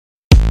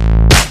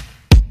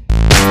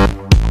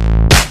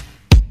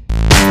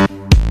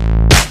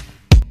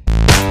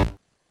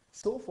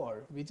So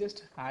far, we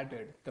just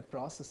added the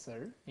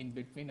processor in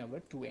between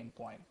our two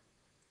endpoints.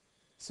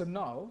 So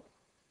now,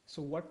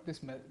 so what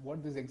this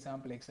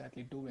example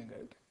exactly doing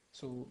it?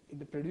 So in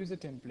the producer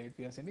template,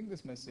 we are sending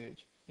this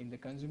message. In the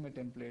consumer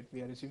template,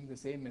 we are receiving the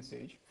same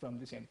message from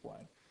this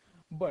endpoint.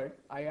 But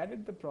I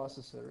added the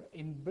processor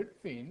in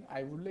between.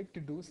 I would like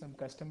to do some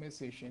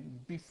customization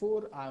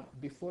before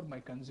my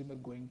consumer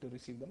going to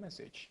receive the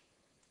message.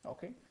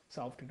 Okay,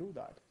 so I have to do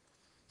that.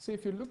 So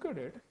if you look at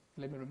it,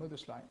 let me remove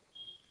this line.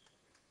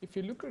 If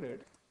you look at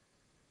it,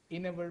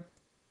 in our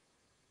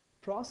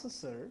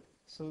processor,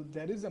 so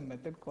there is a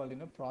method called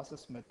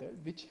process method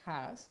which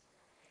has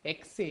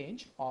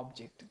exchange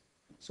object.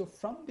 So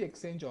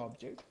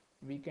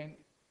we can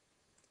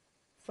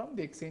from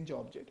the exchange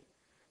object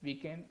we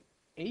can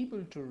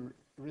able to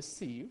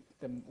receive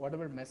the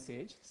whatever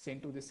message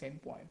sent to this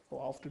endpoint. So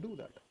how to do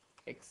that?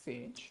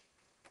 Exchange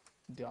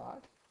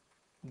dot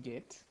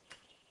get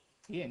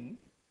in,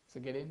 so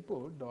get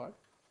input dot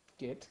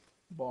get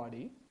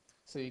body.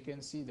 So you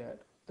can see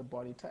that the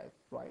body type,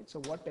 right? So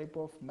what type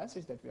of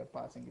message that we are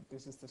passing it?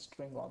 This is the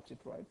string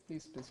object, right?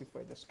 Please specify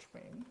the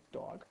string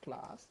dot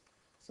class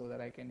so that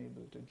I can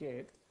able to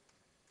get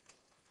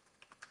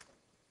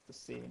the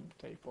same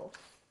type of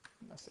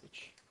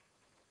message.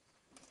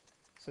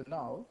 So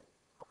now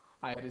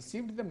I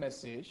received the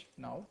message.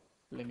 Now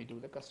let me do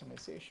the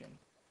customization.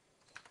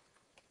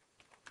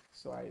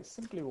 So I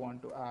simply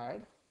want to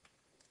add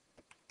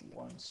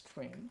one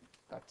string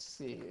that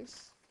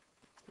says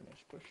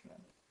finish push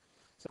name.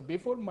 So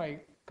before my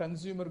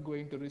consumer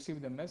going to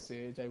receive the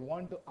message, I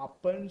want to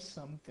append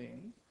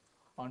something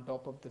on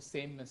top of the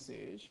same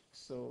message.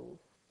 So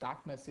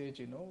that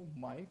message,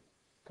 my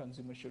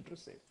consumer should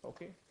receive.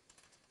 Okay.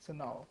 So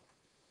now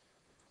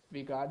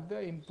we got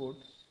the input,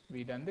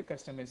 we done the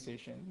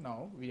customization.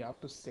 Now we have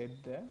to set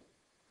the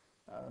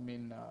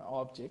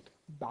object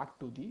back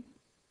to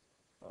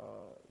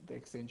the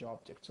exchange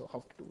object. So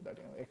how to do that?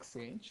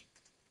 Exchange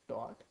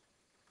dot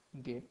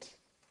get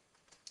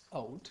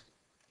out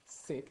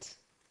set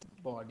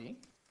body.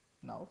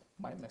 Now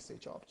my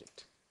message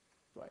object,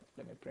 right?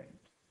 Let me print.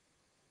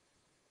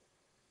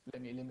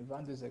 Let me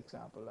run this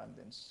example and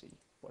then see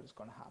what is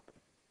going to happen.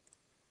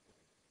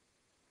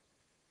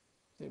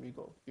 There we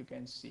go. You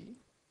can see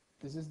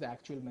this is the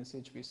actual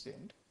message we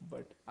sent,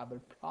 but our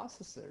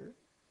processor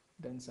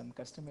done some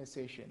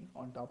customization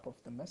on top of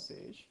the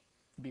message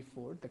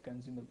before the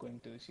consumer going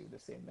to receive the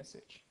same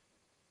message.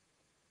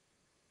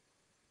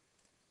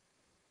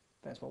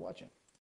 Thanks for watching.